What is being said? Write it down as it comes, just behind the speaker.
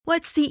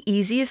What's the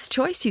easiest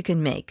choice you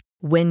can make?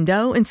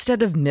 Window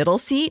instead of middle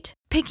seat?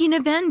 Picking a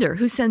vendor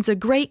who sends a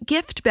great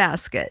gift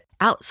basket?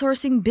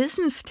 Outsourcing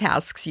business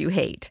tasks you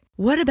hate?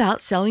 What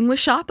about selling with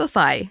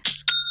Shopify?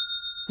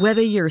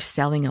 Whether you're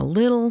selling a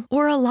little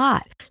or a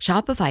lot,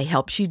 Shopify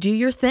helps you do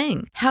your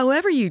thing,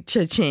 however you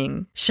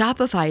cha-ching.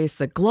 Shopify is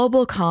the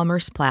global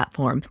commerce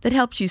platform that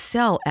helps you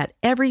sell at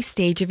every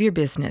stage of your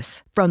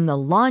business. From the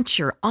launch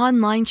your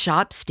online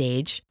shop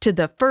stage to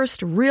the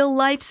first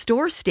real-life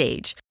store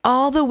stage,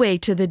 all the way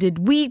to the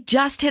did we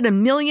just hit a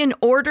million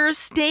orders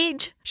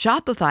stage.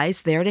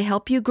 Shopify's there to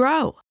help you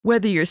grow.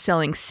 Whether you're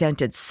selling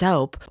scented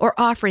soap or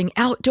offering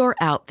outdoor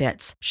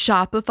outfits,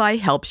 Shopify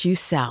helps you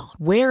sell.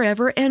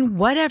 Wherever and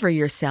whatever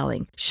you're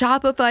selling,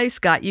 Shopify's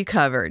got you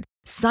covered.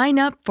 Sign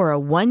up for a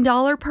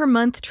 $1 per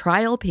month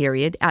trial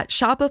period at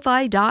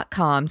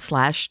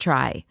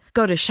shopify.com/try.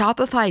 Go to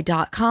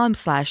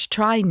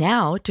shopify.com/try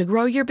now to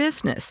grow your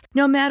business,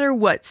 no matter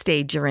what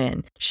stage you're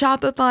in.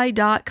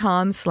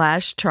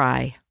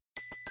 Shopify.com/try.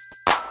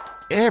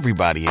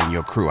 Everybody in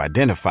your crew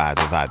identifies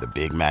as either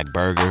Big Mac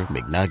Burger,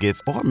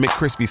 McNuggets, or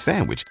McCrispy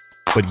Sandwich.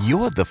 But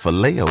you're the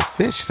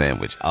Filet-O-Fish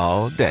Sandwich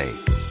all day.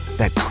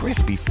 That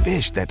crispy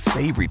fish, that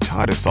savory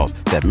tartar sauce,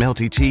 that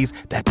melty cheese,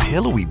 that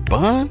pillowy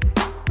bun.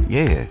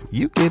 Yeah,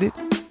 you get it.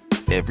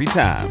 Every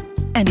time.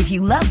 And if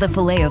you love the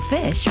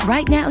Filet-O-Fish,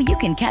 right now you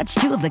can catch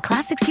two of the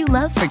classics you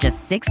love for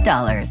just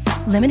 $6.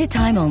 Limited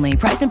time only.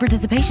 Price and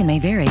participation may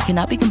vary.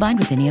 Cannot be combined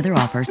with any other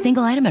offer.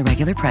 Single item at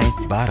regular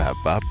price.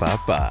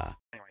 Ba-da-ba-ba-ba.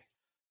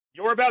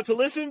 You're about to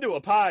listen to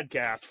a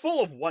podcast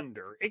full of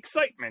wonder,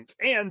 excitement,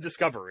 and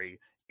discovery.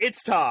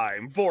 It's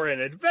time for an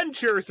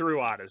adventure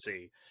through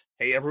Odyssey.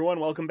 Hey everyone,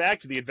 welcome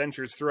back to the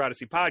Adventures Through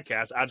Odyssey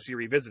podcast, Odyssey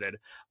Revisited.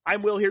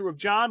 I'm Will here with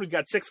John. We've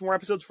got 6 more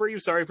episodes for you.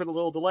 Sorry for the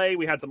little delay.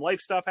 We had some life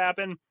stuff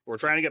happen. We're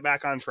trying to get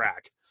back on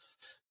track.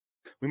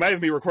 We might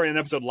even be recording an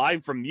episode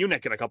live from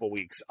Munich in a couple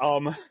weeks.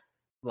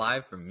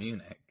 Live from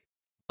Munich?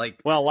 Like,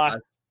 well,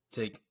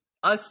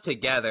 us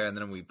together, and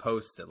then we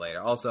post it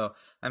later. Also,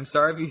 I'm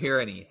sorry if you hear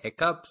any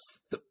hiccups.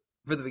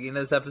 For the beginning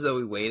of this episode,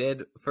 we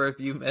waited for a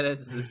few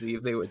minutes to see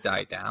if they would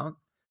die down.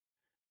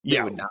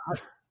 They would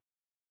not.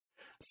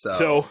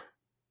 So,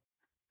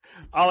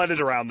 I'll edit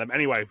around them.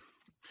 Anyway,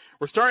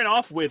 we're starting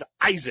off with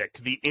Isaac,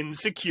 the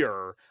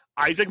Insecure.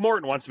 Isaac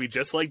Morton wants to be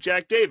just like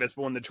Jack Davis,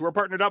 but when the two are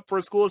partnered up for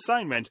a school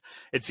assignment,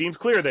 it seems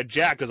clear that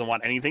Jack doesn't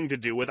want anything to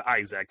do with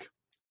Isaac.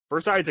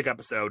 First Isaac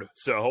episode,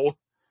 so...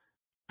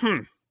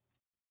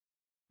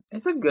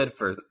 It's a good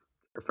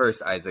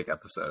first Isaac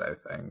episode, I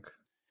think.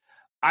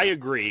 I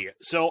agree.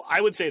 So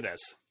I would say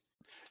this.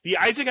 The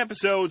Isaac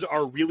episodes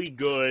are really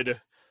good,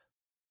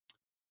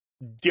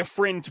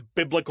 different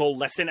biblical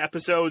lesson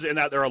episodes in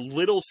that they're a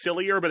little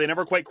sillier, but they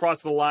never quite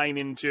cross the line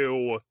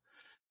into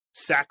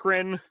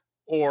saccharine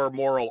or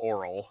moral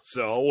oral.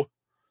 So...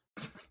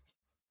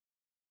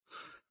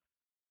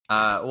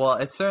 well,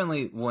 it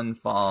certainly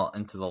wouldn't fall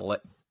into the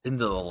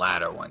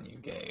latter one you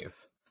gave.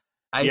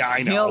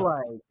 I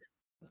know.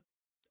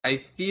 I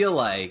feel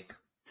like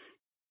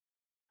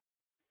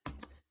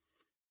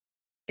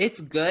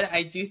it's good.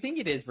 I do think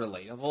it is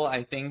relatable.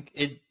 I think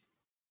it,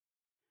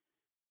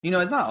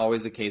 it's not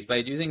always the case, but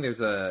I do think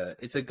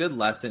it's a good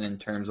lesson in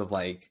terms of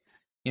like,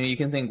 you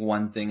can think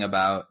one thing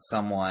about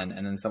someone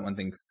and then someone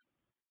thinks,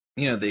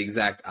 the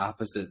exact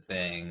opposite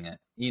thing, and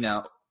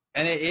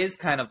it is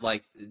kind of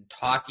like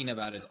talking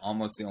about is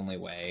almost the only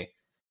way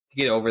to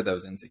get over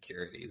those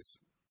insecurities.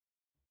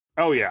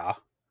 Oh, yeah.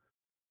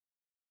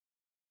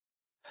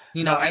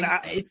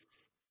 Please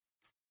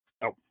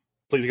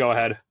go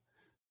ahead.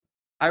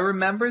 I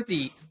remember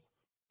the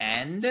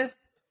end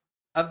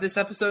of this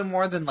episode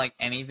more than like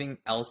anything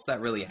else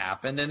that really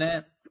happened in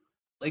it.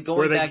 Like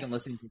going back and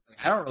listening to it,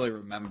 I don't really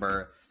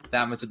remember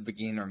that much at the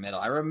beginning or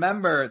middle. I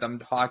remember them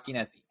talking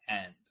at the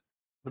end,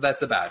 but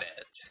that's about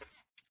it.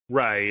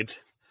 Right.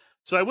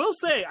 So I will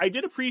say, I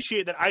did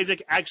appreciate that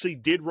Isaac actually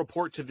did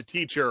report to the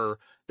teacher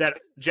that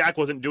Jack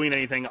wasn't doing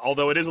anything,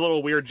 although it is a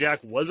little weird.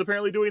 Jack was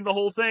apparently doing the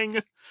whole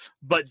thing,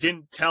 but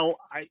didn't tell.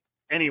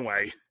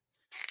 Anyway.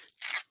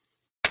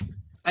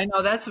 I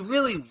know, that's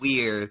really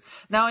weird.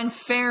 Now, in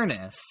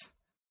fairness,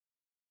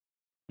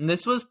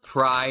 this was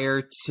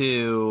prior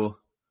to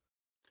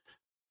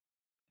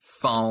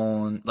cell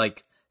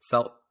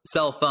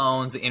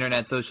phones, the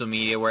internet, social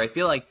media, where I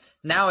feel like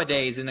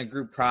nowadays in a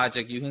group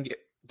project, you can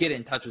get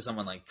in touch with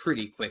someone like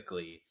pretty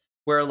quickly.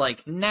 Where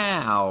like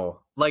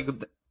now, like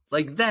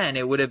then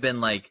it would have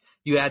been like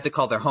you had to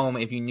call their home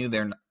if you knew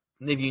their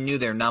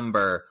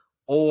number,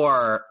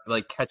 or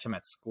like catch them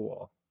at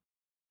school.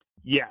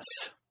 Yes.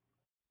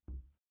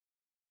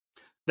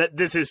 That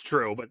this is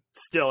true, but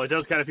still, it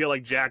does kind of feel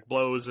like Jack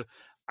blows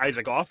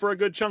Isaac off for a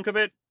good chunk of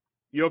it.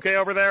 You okay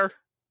over there?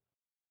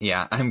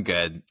 Yeah, I'm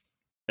good.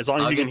 As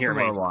long as you can hear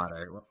me. More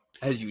water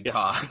as you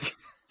talk.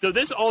 So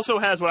this also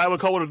has what I would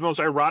call one of the most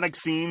ironic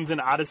scenes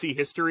in Odyssey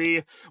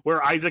history,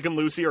 where Isaac and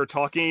Lucy are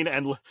talking,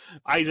 and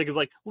Isaac is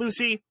like,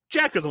 Lucy,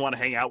 Jack doesn't want to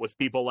hang out with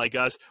people like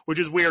us, which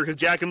is weird, because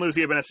Jack and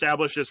Lucy have been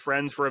established as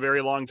friends for a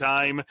very long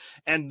time,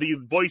 and the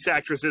voice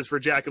actresses for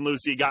Jack and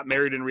Lucy got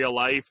married in real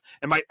life,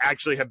 and might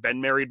actually have been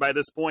married by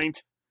this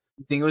point.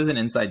 You think it was an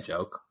inside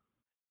joke?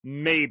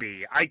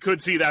 Maybe. I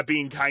could see that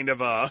being kind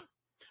of a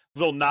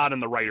little nod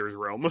in the writer's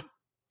room.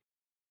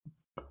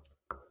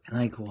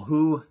 Like, well,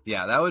 who?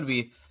 Yeah, that would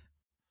be...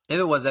 If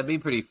it was, that'd be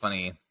pretty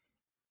funny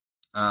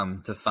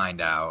to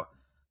find out.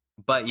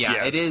 But yeah,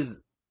 yes. It is.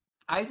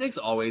 Isaac's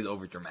always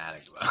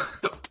overdramatic,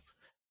 though.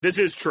 This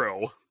is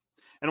true.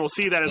 And we'll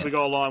see that as we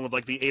go along with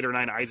like the 8 or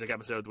 9 Isaac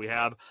episodes we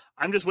have.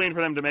 I'm just waiting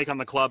for them to make on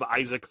the club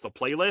Isaac the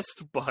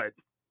playlist, but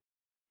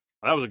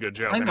that was a good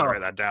joke. I didn't write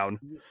that down.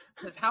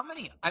 Because how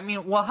many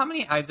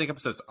Isaac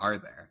episodes are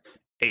there?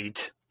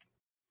 8.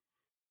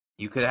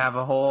 You could have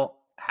a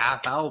whole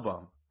half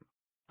album.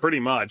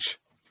 Pretty much.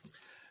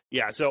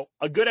 Yeah, so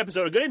a good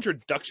episode, a good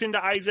introduction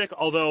to Isaac,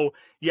 although,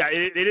 yeah,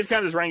 it is kind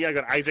of this running gag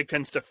that Isaac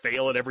tends to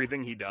fail at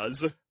everything he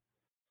does.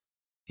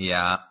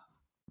 Yeah.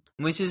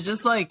 Which is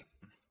just like,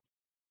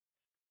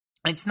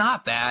 it's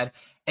not bad.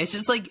 It's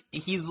just like,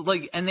 he's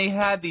like, and they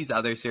had these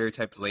other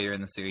stereotypes later in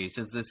the series,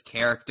 just this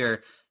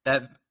character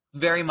that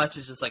very much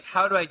is just like,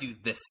 how do I do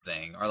this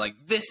thing? Or like,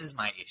 this is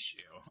my issue.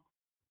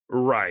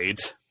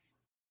 Right.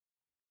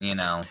 You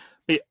know?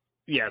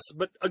 Yes,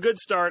 but a good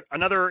start.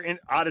 Another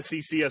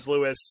Odyssey C.S.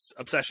 Lewis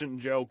obsession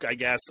joke, I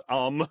guess.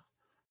 We're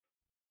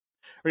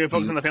gonna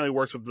focus on the family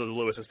works with the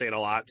Lewis estate a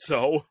lot,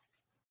 so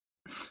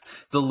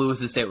the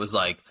Lewis estate was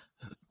like,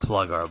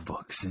 plug our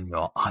books in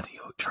your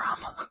audio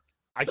drama.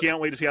 I can't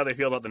wait to see how they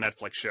feel about the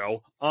Netflix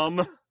show.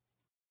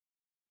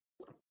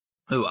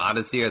 Who,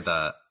 Odyssey or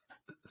the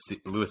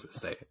Lewis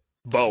estate?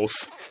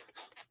 Both.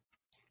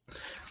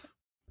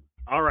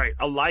 All right,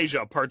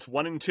 Elijah, parts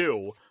 1 and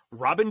 2.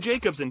 Robin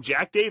Jacobs and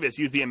Jack Davis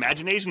use the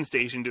Imagination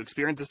Station to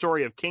experience the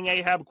story of King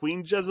Ahab,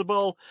 Queen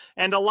Jezebel,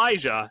 and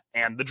Elijah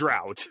and the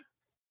drought.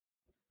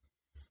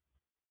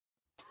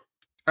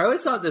 I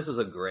always thought this was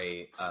a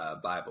great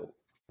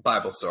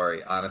Bible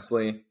story,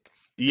 honestly.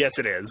 Yes,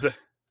 it is.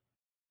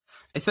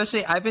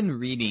 Especially, I've been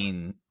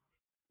reading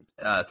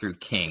through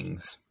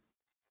Kings,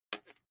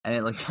 and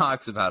it like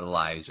talks about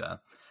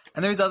Elijah.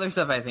 And there's other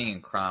stuff, I think,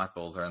 in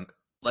Chronicles or in,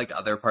 like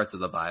other parts of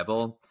the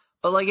Bible.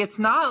 But, like, it's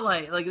not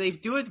like they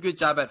do a good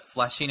job at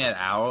fleshing it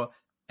out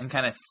and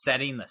kind of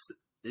setting the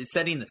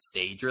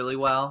stage really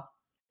well.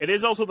 It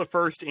is also the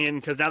first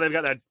because now they've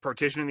got that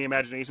partition in the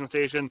Imagination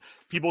Station.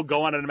 People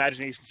go on an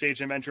Imagination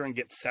Station adventure and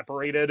get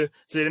separated,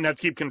 so they didn't have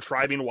to keep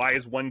contriving why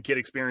is one kid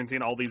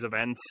experiencing all these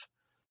events.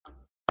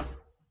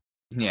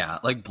 Yeah,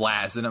 like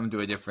blasting them to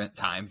a different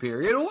time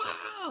period.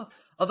 Wow!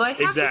 Although I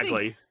have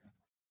exactly.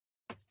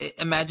 to think,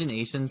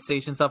 Imagination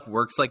Station stuff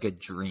works like a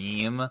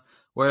dream,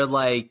 where,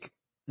 like,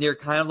 you're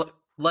kind of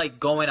like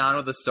going on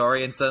with the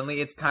story, and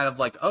suddenly it's kind of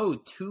like, oh,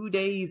 2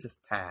 days have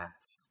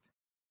passed.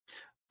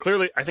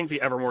 Clearly, I think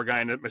the Evermore guy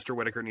and Mr.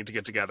 Whitaker need to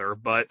get together,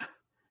 but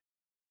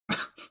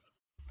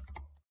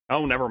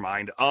oh, never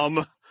mind.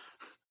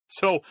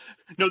 So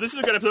no, this is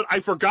a good episode. I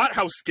forgot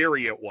how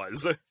scary it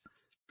was.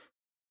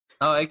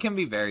 Oh, it can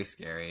be very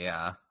scary,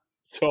 yeah.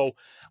 So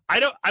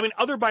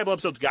other Bible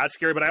episodes got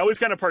scary, but I always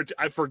kind of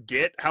I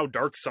forget how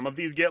dark some of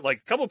these get. Like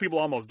a couple of people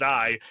almost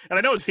die, and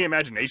I know it's the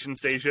Imagination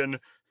Station.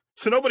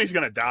 So nobody's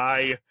going to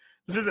die.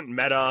 This isn't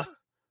Meta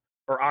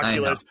or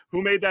Oculus.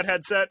 Who made that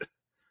headset?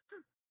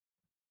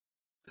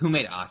 Who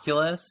made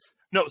Oculus?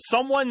 No,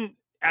 someone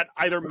at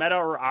either Meta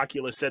or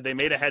Oculus said they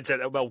made a headset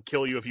that will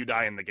kill you if you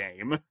die in the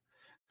game.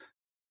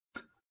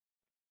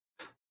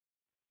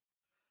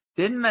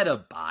 Didn't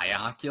Meta buy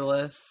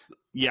Oculus?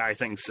 Yeah, I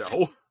think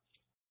so.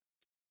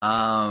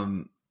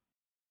 I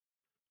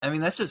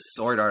mean, that's just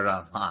Sword Art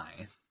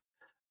Online.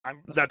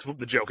 That's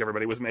the joke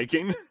everybody was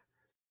making.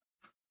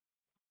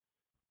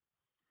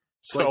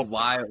 So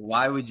like,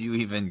 why would you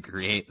even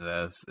create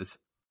this? It's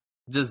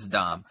just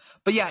dumb.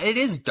 But yeah, it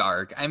is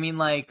dark. I mean,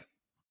 like,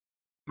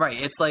 right,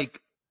 it's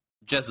like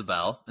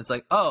Jezebel. It's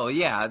like, oh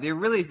yeah, they're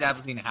really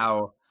establishing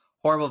how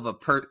horrible of a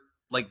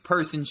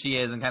person she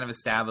is, and kind of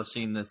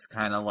establishing this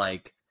kind of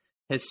like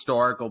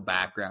historical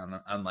background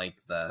on like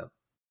kind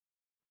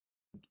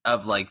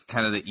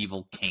of the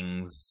evil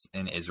kings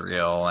in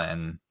Israel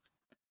and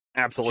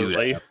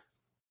absolutely Judah.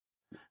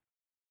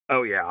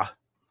 Oh yeah.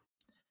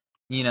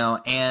 You know,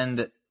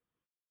 and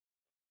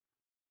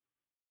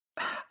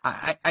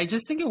I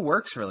just think it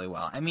works really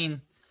well. I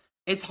mean,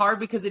 it's hard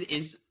because it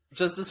is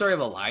just the story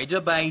of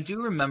Elijah, but I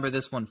do remember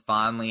this one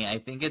fondly. I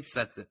think it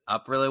sets it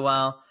up really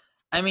well.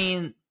 I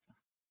mean,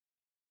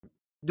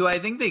 do I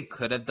think they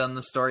could have done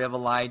the story of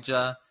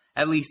Elijah,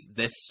 at least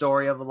this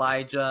story of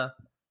Elijah,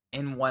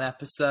 in one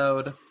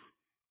episode?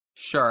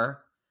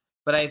 Sure.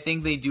 But I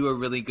think they do a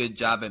really good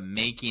job at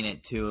making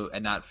it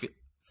and not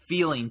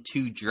feeling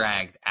too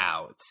dragged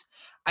out.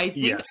 I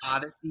think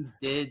Odyssey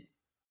did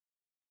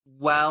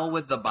well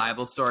with the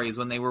Bible stories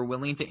when they were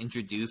willing to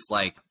introduce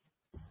like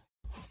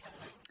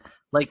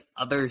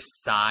other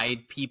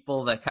side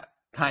people that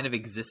kind of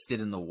existed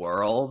in the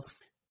world.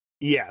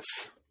 Yes.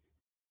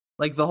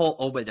 Like the whole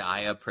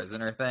Obadiah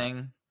prisoner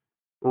thing.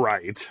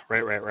 Right.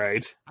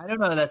 I don't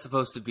know if that's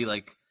supposed to be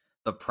like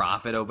the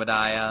prophet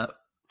Obadiah.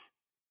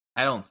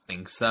 I don't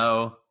think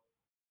so.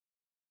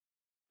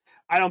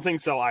 I don't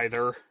think so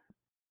either.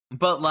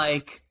 But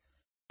like,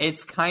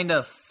 it's kind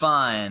of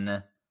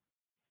fun.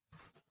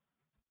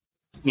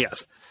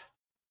 Yes.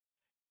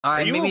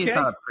 Maybe okay? It's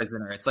not a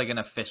prisoner. It's like an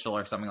official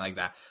or something like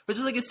that. But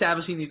just like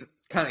establishing these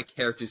kind of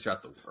characters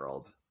throughout the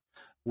world.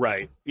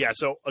 Right. Yeah,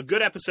 so a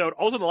good episode.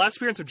 Also, the last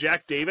appearance of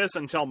Jack Davis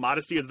until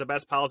Modesty is the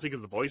best policy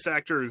because the voice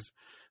actor's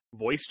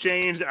voice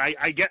changed.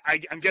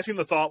 I'm guessing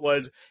the thought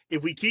was,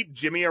 if we keep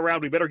Jimmy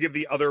around, we better give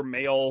the other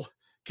male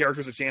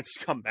characters a chance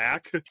to come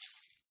back.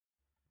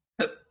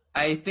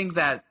 I think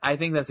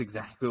that's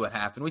exactly what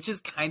happened, which is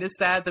kind of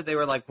sad that they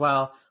were like,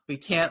 well, we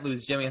can't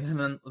lose Jimmy.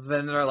 And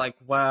then they're like,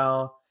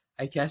 well,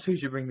 I guess we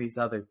should bring these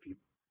other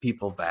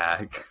people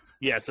back.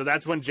 Yeah, so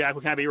that's when Jack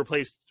would kind of be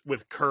replaced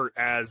with Kurt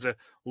as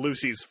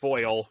Lucy's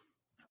foil.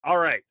 All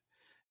right.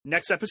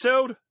 Next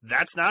episode,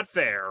 That's Not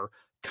Fair.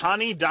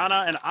 Connie,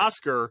 Donna, and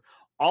Oscar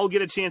all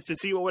get a chance to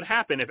see what would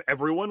happen if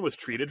everyone was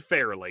treated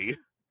fairly.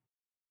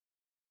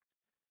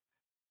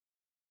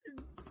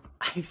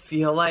 I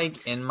feel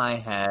like in my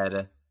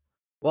head...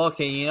 Well,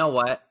 okay, you know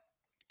what?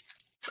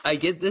 I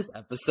get this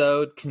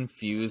episode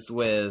confused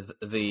with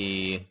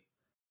the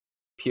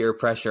Peer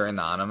Pressure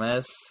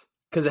Anonymous,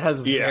 because it has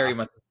very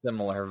much a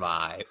similar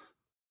vibe.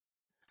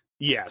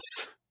 Yes.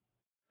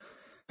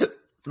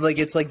 Like,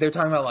 it's like they're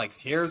talking about, like,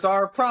 here's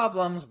our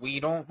problems, we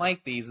don't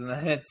like these, and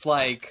then it's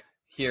like,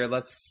 here,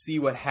 let's see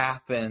what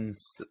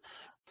happens,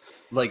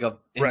 like,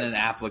 in an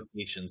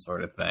application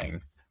sort of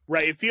thing.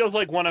 Right, it feels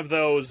like one of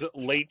those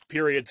late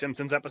period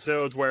Simpsons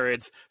episodes where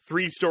it's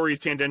 3 stories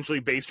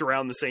tangentially based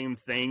around the same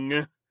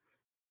thing.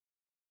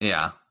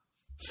 Yeah.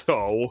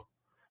 So,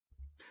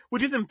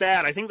 which isn't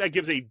bad. I think that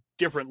gives a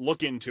different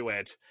look into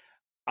it.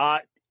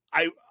 I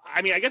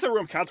mean, I guess a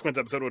Room of Consequence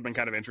episode would have been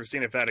kind of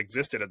interesting if that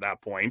existed at that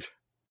point.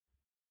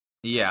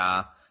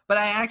 Yeah, but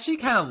I actually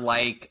kind of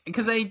like,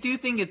 because I do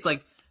think it's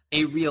like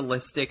a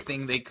realistic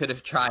thing they could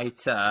have tried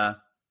to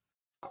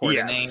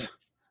coordinate. Yes.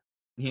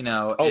 You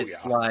know,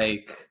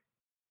 like,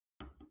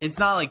 it's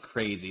not like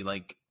crazy.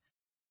 Like,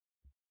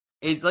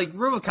 it like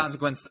Room of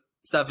Consequence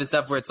stuff is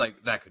stuff where it's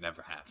like, that could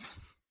never happen.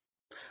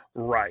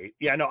 Right.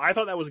 Yeah, no, I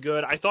thought that was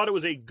good. I thought it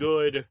was a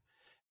good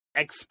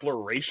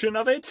exploration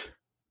of it.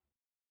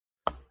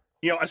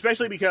 You know,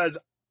 especially because,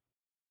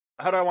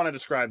 how do I want to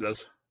describe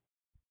this?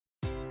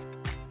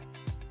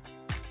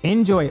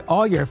 Enjoy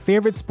all your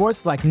favorite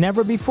sports like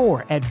never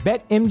before at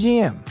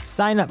BetMGM.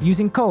 Sign up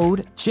using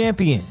code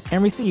CHAMPION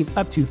and receive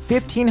up to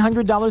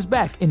 $1,500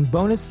 back in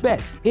bonus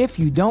bets if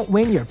you don't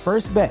win your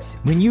first bet.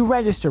 When you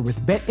register with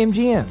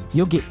BetMGM,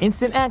 you'll get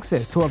instant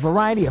access to a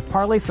variety of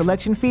parlay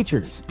selection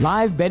features,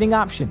 live betting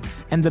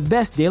options, and the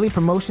best daily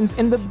promotions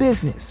in the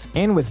business.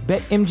 And with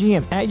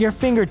BetMGM at your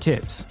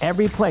fingertips,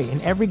 every play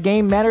and every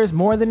game matters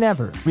more than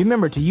ever.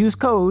 Remember to use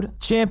code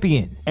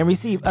CHAMPION and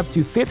receive up to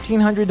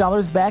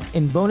 $1,500 back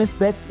in bonus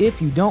bets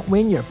if you don't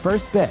win your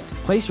first bet.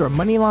 Place your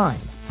money line,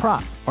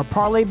 prop, or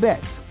parlay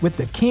bets with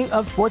the king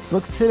of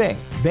sportsbooks today.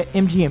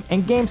 BetMGM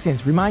and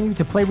GameSense remind you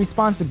to play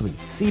responsibly.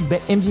 See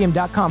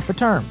BetMGM.com for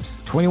terms.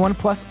 21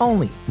 plus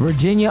only.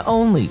 Virginia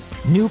only.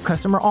 New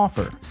customer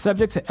offer.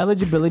 Subject to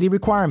eligibility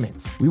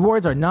requirements.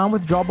 Rewards are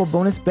non-withdrawable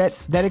bonus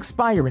bets that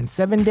expire in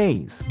 7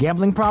 days.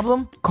 Gambling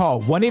problem? Call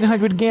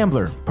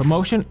 1-800-GAMBLER.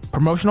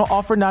 Promotional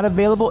offer not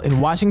available in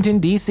Washington,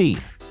 D.C.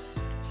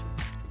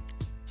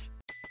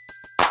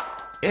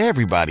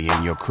 Everybody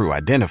in your crew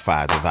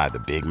identifies as either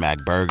Big Mac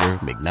Burger,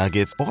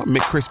 McNuggets, or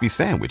McCrispy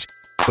Sandwich.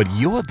 But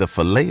you're the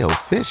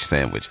Filet-O-Fish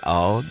Sandwich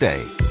all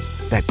day.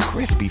 That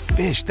crispy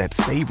fish, that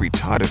savory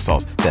tartar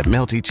sauce, that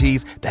melty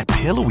cheese, that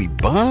pillowy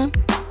bun.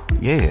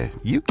 Yeah,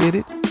 you get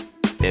it.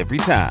 Every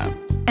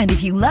time. And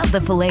if you love the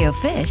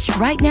Filet-O-Fish,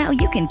 right now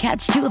you can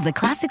catch 2 of the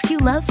classics you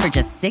love for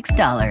just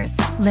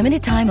 $6.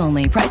 Limited time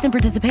only. Price and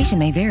participation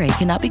may vary.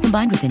 Cannot be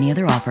combined with any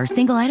other offer.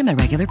 Single item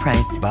at regular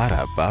price.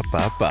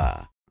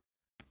 Ba-da-ba-ba-ba.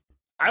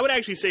 I would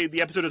actually say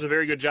the episode does a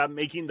very good job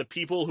making the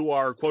people who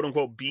are,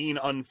 quote-unquote, being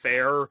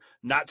unfair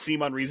not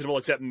seem unreasonable,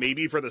 except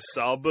maybe for the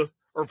sub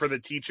or for the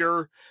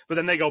teacher. But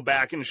then they go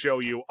back and show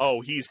you,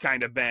 oh, he's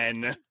kind of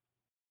been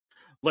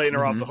letting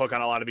her off the hook on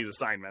a lot of these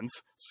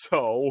assignments.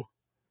 So.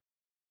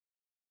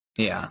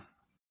 Yeah.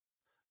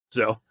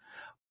 So.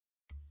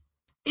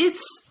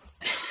 It's...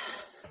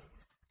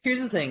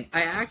 Here's the thing.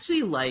 I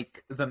actually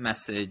like the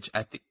message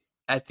at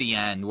the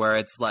end where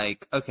it's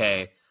like,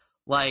 okay,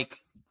 like,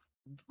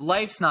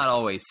 life's not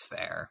always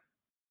fair.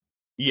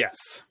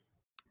 Yes.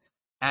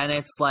 And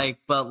it's like,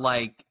 but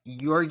like,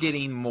 you're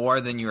getting more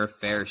than your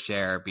fair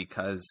share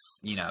because,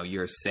 you know,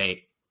 you're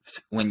safe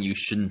when you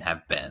shouldn't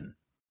have been.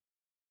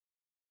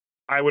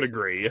 I would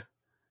agree.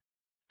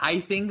 I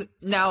think,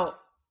 now,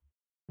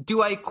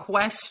 do I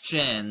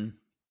question,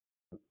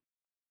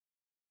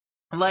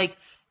 like,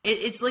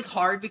 it's like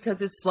hard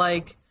because it's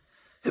like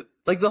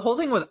the whole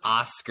thing with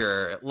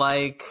Oscar,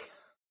 like,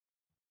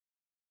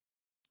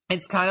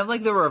 It's kind of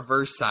like the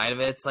reverse side of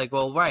it. It's like,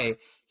 well, right,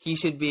 he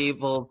should be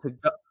able to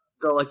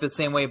go like the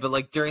same way, but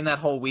like during that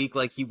whole week,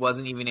 like he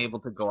wasn't even able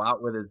to go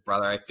out with his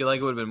brother. I feel like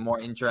it would have been more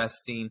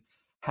interesting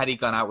had he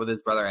gone out with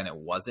his brother and it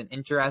wasn't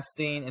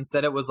interesting.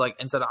 Instead, it was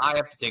like, instead I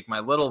have to take my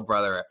little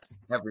brother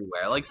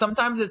everywhere. Like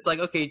sometimes it's like,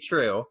 okay,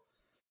 true.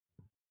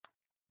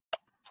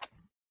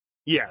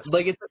 Yes.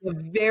 Like it's like a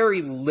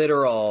very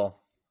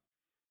literal,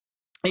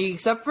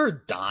 except for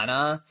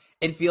Donna,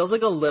 it feels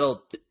like a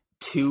little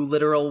too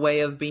literal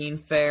way of being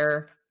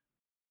fair.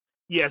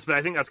 Yes, but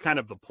I think that's kind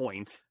of the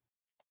point.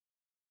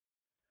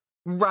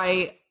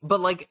 Right, but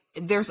like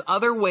there's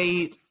other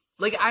ways,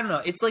 like I don't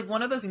know, it's like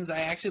one of those things. I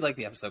actually like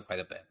the episode quite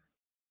a bit,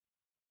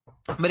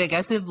 but I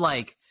guess if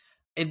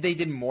they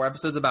did more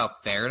episodes about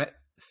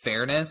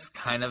fairness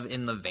kind of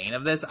in the vein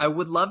of this, I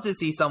would love to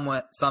see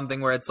something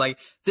where it's like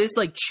this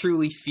like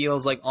truly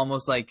feels like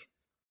almost like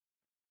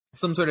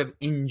some sort of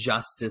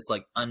injustice,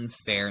 like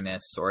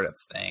unfairness sort of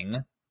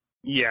thing.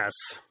 Yes.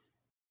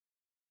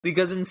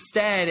 Because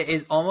instead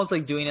it's almost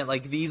like doing it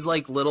like these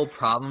like little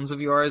problems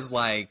of yours,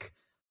 like,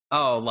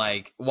 oh,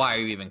 like, why are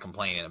you even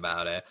complaining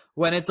about it?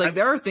 When it's like,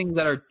 there are things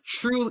that are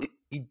truly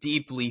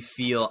deeply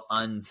feel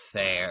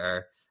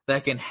unfair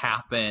that can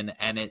happen,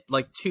 and it,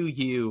 like, to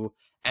you,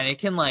 and it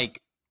can,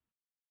 like,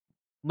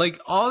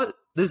 all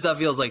this stuff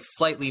feels like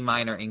slightly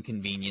minor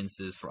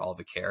inconveniences for all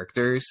the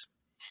characters.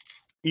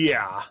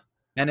 Yeah.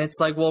 And it's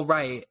like, well,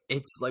 right,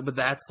 it's like, but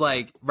that's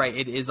like, right,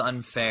 it is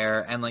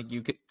unfair, and, like,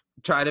 you could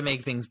try to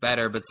make things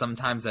better, but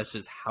sometimes that's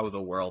just how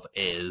the world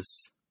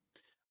is.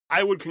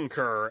 I would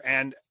concur,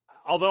 and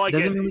although I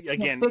doesn't get, mean we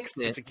again, can't fix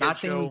it's it. a kid Not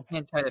saying show. we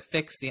can't try to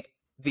fix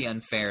the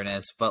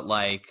unfairness, but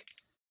like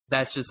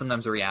that's just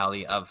sometimes the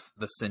reality of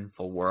the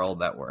sinful world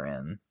that we're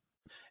in.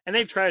 And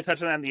they try to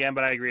touch on that in the end,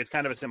 but I agree, it's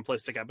kind of a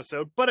simplistic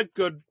episode, but a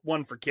good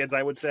one for kids,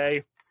 I would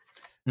say.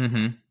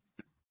 Mm-hmm.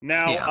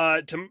 Now,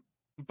 Yeah.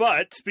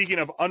 But speaking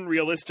of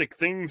unrealistic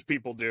things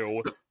people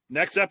do,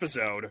 next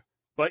episode,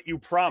 But You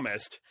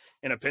Promised.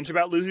 In a pinch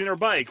about losing her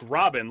bike,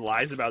 Robin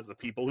lies about the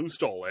people who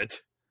stole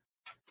it.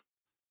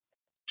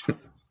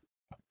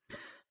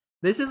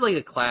 This is like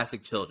a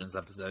classic children's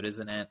episode,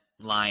 isn't it?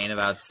 Lying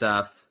about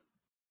stuff.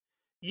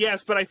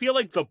 Yes, but I feel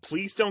like the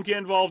police don't get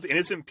involved,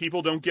 innocent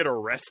people don't get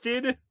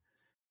arrested.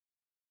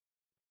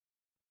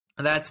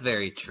 That's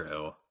very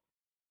true.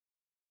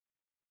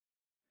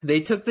 They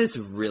took this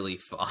really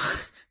far.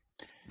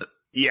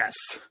 Yes.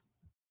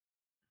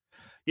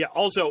 Yeah,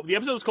 also, the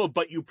episode was called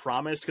But You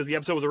Promised, because the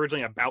episode was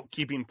originally about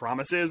keeping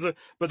promises,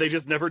 but they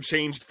just never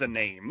changed the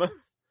name.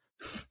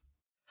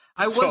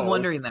 I was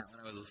wondering that when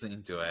I was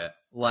listening to it.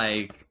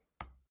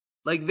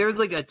 Like there's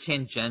like a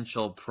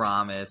tangential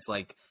promise,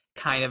 like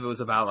kind of it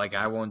was about like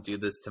I won't do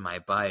this to my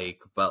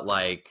bike, but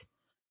like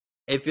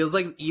it feels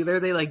like either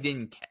they like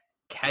didn't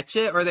catch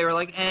it or they were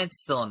like,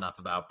 it's still enough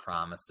about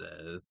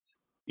promises.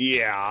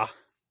 Yeah.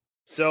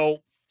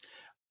 So,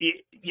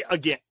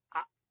 again,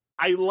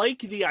 I like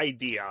the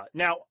idea.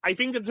 Now, I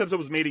think that this episode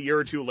was made a year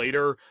or two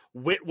later.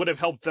 Whit would have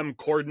helped them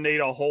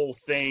coordinate a whole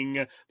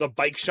thing. The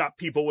bike shop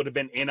people would have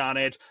been in on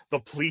it. The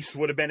police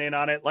would have been in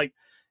on it. Like,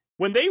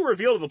 when they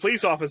revealed to the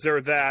police officer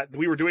that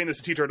we were doing this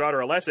to teach our daughter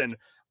a lesson,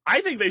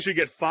 I think they should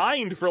get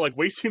fined for, like,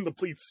 wasting the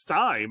police's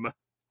time.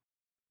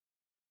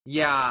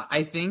 Yeah,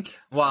 I think,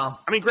 well...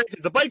 I mean,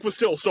 granted, the bike was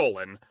still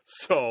stolen,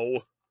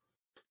 so...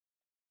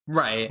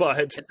 Right. But...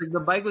 It's like the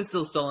bike was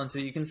still stolen, so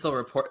you can still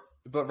report...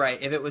 But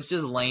right, if it was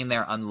just laying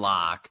there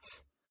unlocked...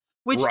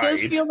 Which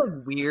does feel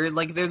like weird,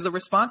 like there's a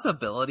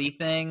responsibility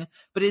thing,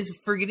 but is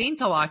forgetting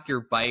to lock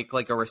your bike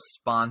like a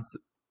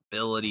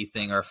responsibility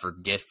thing or a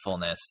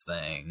forgetfulness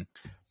thing?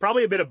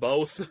 Probably a bit of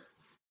both.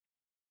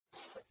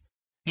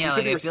 Yeah,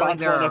 like I feel like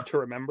they're enough to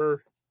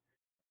remember.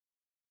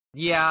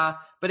 Yeah,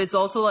 but it's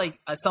also like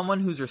someone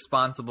who's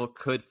responsible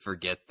could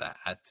forget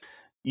that.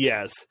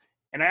 Yes,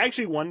 and I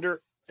actually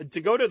wonder,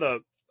 to go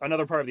to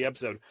another part of the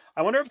episode,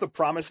 I wonder if the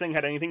promise thing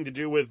had anything to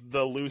do with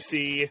the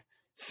Lucy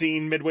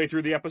scene midway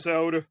through the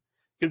episode,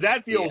 because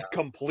that feels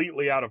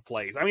completely out of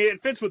place. I mean,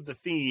 it fits with the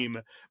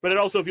theme, but it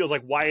also feels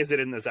like, why is it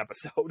in this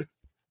episode?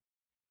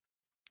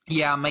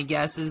 Yeah, my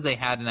guess is they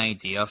had an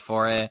idea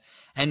for it,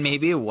 and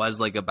maybe it was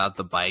like about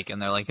the bike, and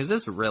they're like, is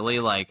this really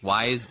like,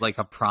 why is like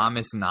a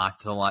promise not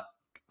to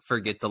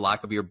forget to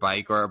lock up your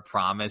bike or a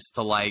promise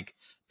to like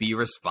be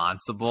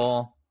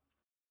responsible?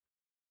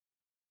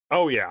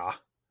 Oh yeah.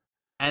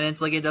 And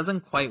it's like, it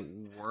doesn't quite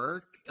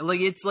work.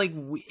 Like, it's like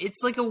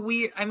a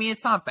weird, I mean,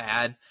 it's not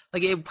bad.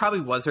 Like, it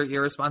probably was her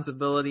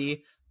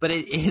irresponsibility, but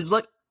it is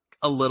like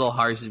a little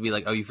harsh to be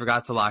like, oh, you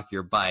forgot to lock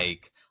your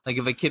bike. Like,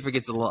 if a kid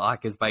forgets to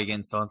lock his bike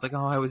in, so it's like,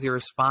 oh, I was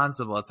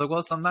irresponsible. It's like,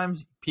 well,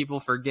 sometimes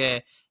people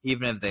forget,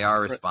 even if they are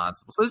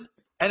responsible. So,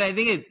 and I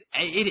think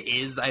it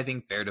is, I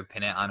think, fair to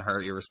pin it on her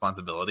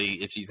irresponsibility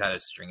if she's had a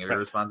string of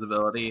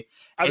irresponsibility.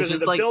 It's just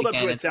the like, build up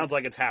to it sounds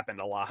like it's happened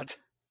a lot.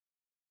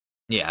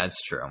 Yeah,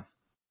 it's true.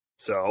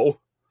 So,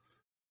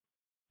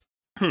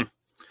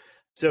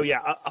 So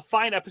yeah, a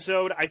fine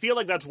episode. I feel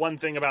like that's one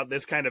thing about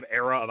this kind of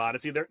era of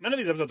Odyssey. None of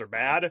these episodes are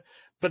bad,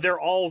 but they're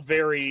all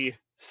very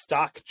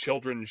stock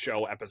children's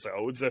show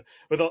episodes.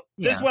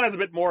 This one has a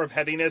bit more of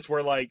heaviness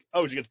where, like,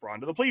 oh, she gets brought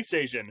to the police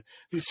station.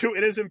 These two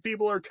innocent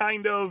people are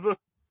kind of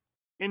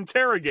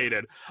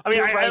interrogated. I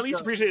mean, I at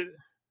least appreciate it.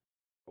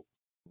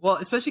 Well,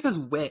 especially because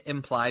Whit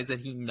implies that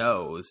he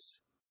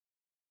knows.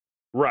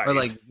 Right. Or,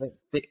 like,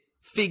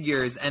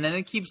 figures, and then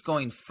it keeps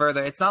going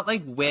further. It's not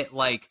like Whit,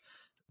 like,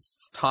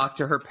 talked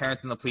to her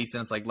parents and the police,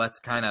 and it's like, let's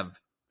kind of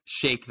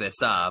shake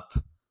this up.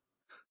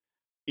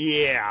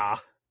 Yeah.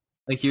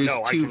 Like, here's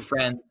two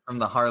friends from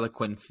the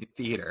Harlequin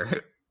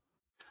Theater.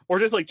 Or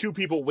just, like, two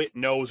people Whit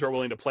knows who are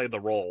willing to play the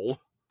role.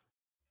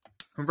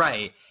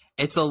 Right.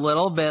 It's a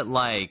little bit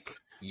like,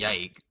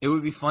 yike. It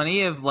would be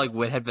funny if, like,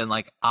 Whit had been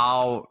like,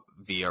 I'll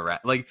be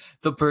arrested. Like,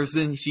 the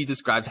person she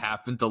described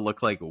happened to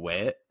look like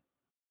Whit.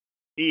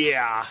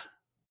 Yeah.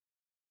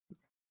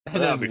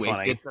 And then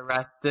Whit gets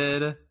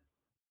arrested.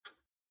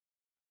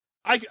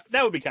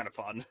 That would be kind of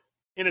fun.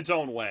 In its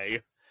own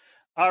way.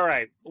 All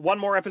right, one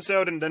more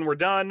episode and then we're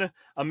done.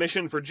 A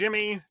mission for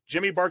Jimmy.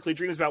 Jimmy Barkley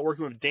dreams about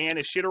working with Dan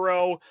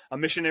Ishidoro, a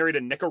missionary to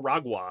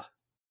Nicaragua.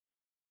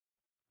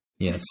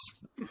 Yes.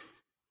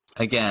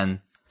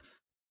 Again,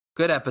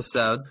 good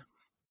episode.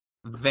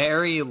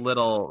 Very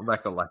little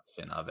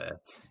recollection of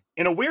it.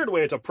 In a weird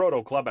way, it's a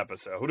proto-club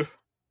episode.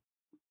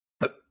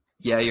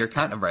 Yeah, you're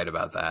kind of right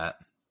about that.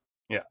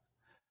 Yeah.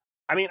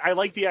 I mean, I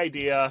like the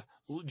idea.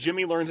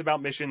 Jimmy learns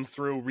about missions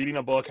through reading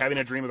a book, having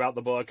a dream about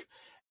the book.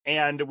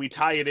 And we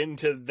tie it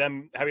into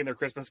them having their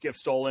Christmas gift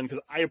stolen, because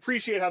I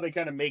appreciate how they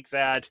kind of make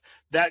that.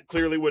 That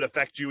clearly would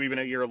affect you even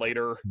a year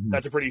later.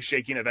 That's a pretty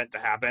shaking event to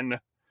happen.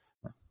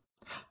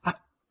 I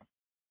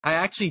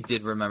actually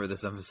did remember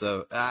this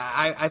episode.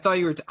 I thought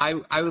you were...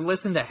 I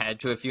listened ahead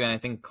to a few, and I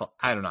think...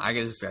 I don't know. I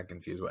just got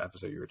confused what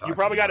episode you were talking about.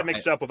 You probably got it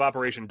mixed up with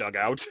Operation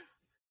Dugout.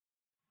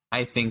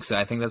 I think so.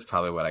 I think that's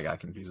probably what I got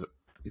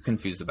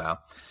confused about.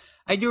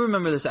 I do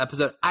remember this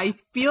episode. I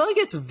feel like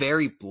it's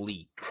very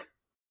bleak.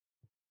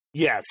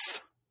 Yes.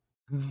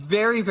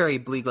 Very, very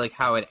bleak, like,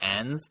 how it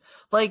ends.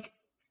 Like,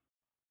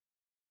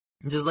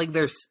 just, like,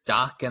 they're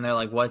stuck, and they're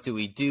like, what do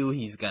we do?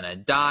 He's gonna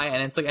die.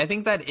 And it's like, I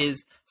think that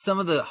is some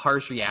of the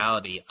harsh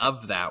reality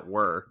of that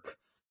work.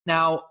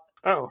 Now...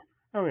 Oh,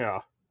 yeah.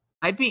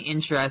 I'd be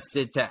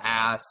interested to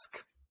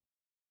ask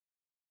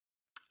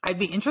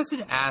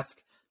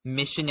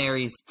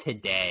missionaries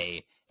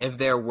today if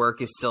their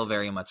work is still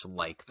very much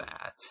like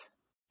that.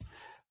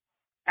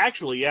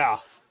 Actually, yeah.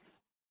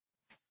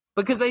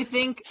 Because I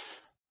think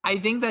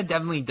that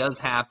definitely does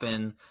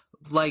happen.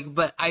 Like,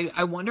 but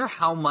I wonder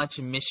how much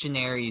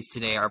missionaries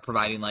today are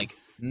providing, like,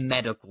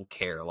 medical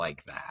care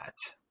like that.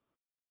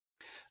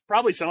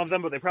 Probably some of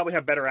them, but they probably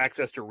have better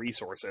access to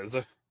resources.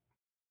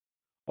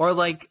 Or,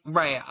 like,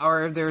 right,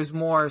 or there's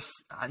more,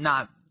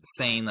 not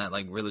saying that,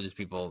 like, religious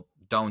people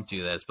don't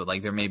do this, but,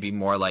 like, there may be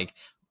more, like,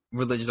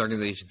 religious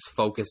organizations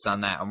focused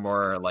on that, or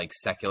more, like,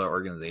 secular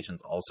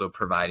organizations also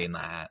providing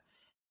that.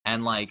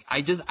 And, like,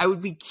 I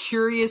would be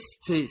curious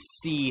to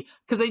see,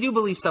 because I do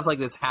believe stuff like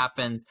this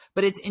happens,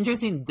 but it's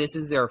interesting this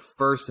is their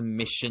first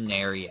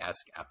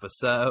missionary-esque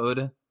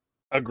episode.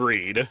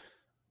 Agreed.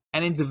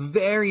 And it's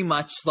very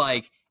much,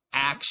 like,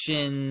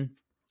 action,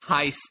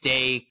 high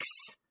stakes,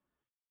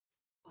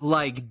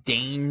 like,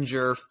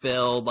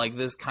 danger-filled, like,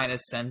 this kind of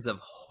sense of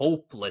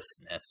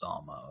hopelessness,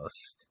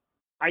 almost.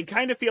 I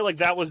kind of feel like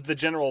that was the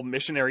general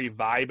missionary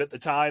vibe at the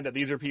time, that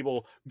these are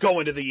people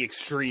going to the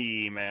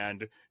extreme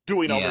and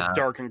doing all this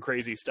dark and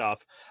crazy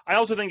stuff. I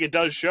also think it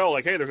does show,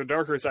 like, hey, there's a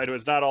darker side to it.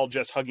 It's not all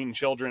just hugging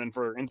children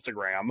for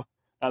Instagram.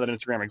 Not that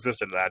Instagram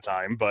existed at that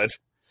time, but...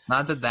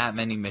 Not that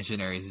many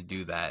missionaries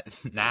do that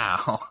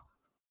now.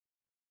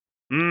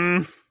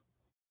 I'm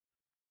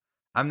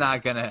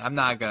not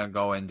gonna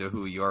go into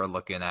who you're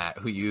looking at,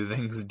 who you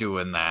think's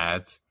doing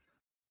that.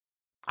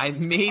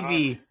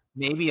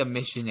 Maybe a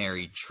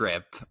missionary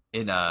trip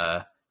in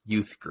a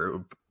youth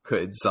group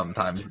could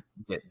sometimes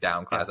get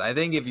down class. I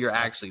think if you're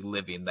actually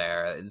living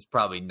there, it's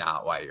probably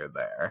not why you're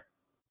there.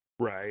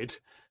 Right.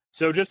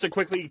 So just to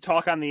quickly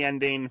talk on the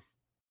ending,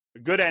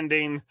 good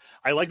ending.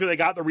 I like that they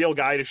got the real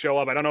guy to show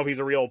up. I don't know if he's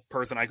a real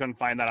person. I couldn't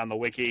find that on the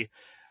wiki.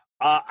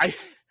 I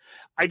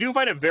do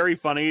find it very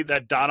funny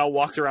that Donna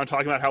walks around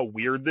talking about how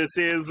weird this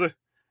is,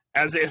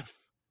 as if...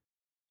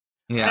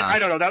 Yeah, I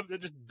don't know. That was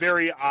just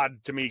very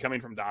odd to me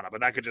coming from Donna, but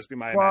that could just be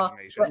my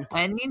imagination. The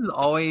ending's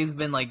always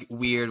been like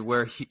weird,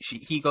 where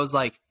he goes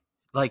like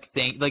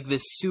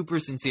this super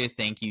sincere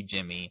thank you,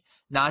 Jimmy,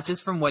 not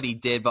just from what he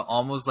did, but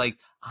almost like,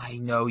 I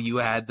know you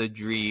had the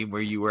dream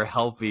where you were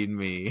helping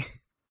me.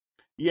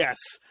 Yes,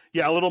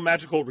 yeah, a little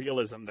magical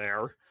realism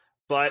there.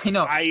 But I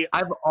know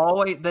I've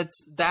always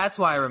that's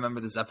why I remember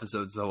this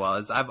episode so well.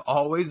 Is I've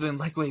always been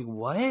like, wait,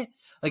 what?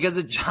 Like as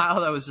a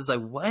child, I was just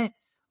like, what?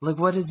 Like,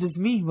 what does this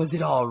mean? Was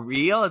it all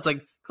real? It's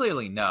like,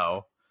 clearly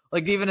no.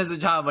 Like, even as a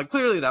child, I'm like,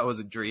 clearly that was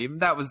a dream.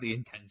 That was the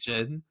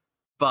intention.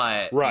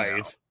 But, right. You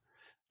know.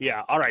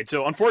 Yeah, all right.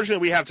 So, unfortunately,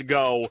 we have to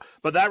go.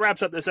 But that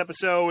wraps up this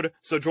episode.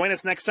 So, join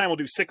us next time. We'll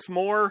do 6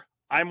 more.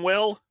 I'm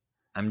Will.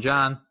 I'm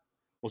John.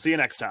 We'll see you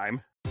next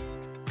time.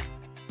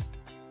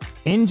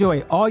 Enjoy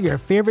all your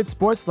favorite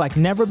sports like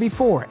never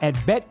before at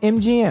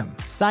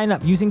BetMGM. Sign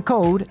up using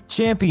code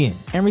CHAMPION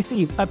and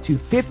receive up to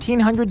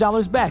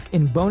 $1,500 back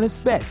in bonus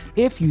bets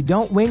if you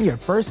don't win your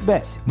first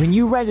bet. When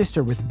you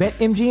register with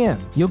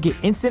BetMGM, you'll get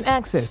instant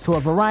access to a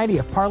variety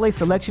of parlay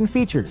selection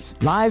features,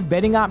 live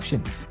betting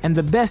options, and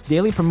the best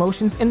daily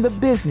promotions in the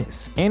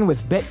business. And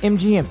with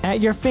BetMGM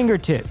at your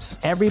fingertips,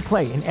 every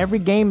play and every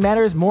game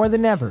matters more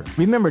than ever.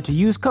 Remember to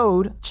use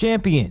code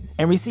CHAMPION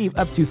and receive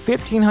up to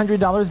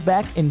 $1,500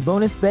 back in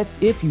bonus bets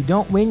if you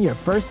don't win your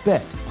first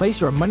bet. Place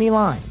your money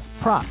line,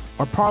 prop,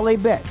 or parlay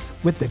bets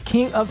with the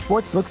king of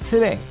sportsbooks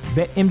today.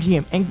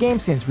 BetMGM and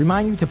GameSense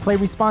remind you to play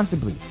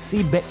responsibly.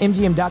 See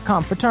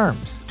BetMGM.com for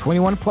terms.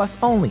 21 plus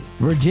only.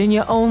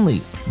 Virginia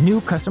only. New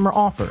customer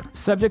offer.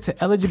 Subject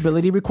to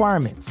eligibility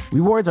requirements.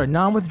 Rewards are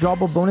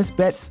non-withdrawable bonus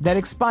bets that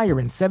expire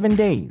in 7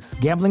 days.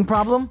 Gambling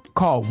problem?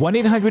 Call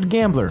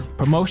 1-800-GAMBLER.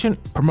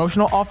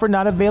 Promotional offer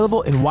not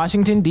available in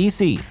Washington,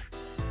 D.C.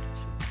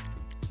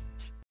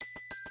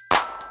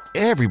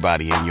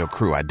 Everybody in your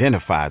crew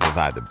identifies as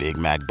either Big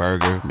Mac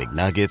Burger,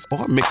 McNuggets,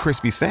 or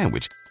McCrispy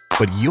Sandwich.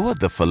 But you're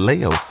the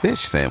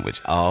Filet-O-Fish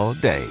Sandwich all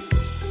day.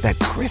 That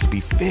crispy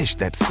fish,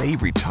 that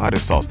savory tartar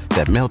sauce,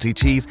 that melty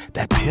cheese,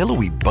 that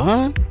pillowy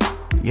bun.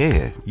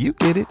 Yeah, you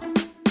get it.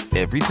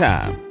 Every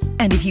time.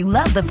 And if you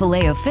love the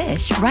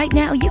Filet-O-Fish, right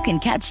now you can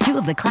catch two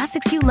of the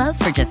classics you love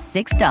for just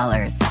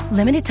 $6.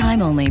 Limited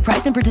time only.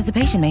 Price and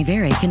participation may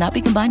vary. Cannot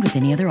be combined with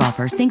any other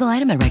offer. Single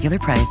item at regular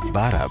price.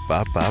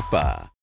 Ba-da-ba-ba-ba.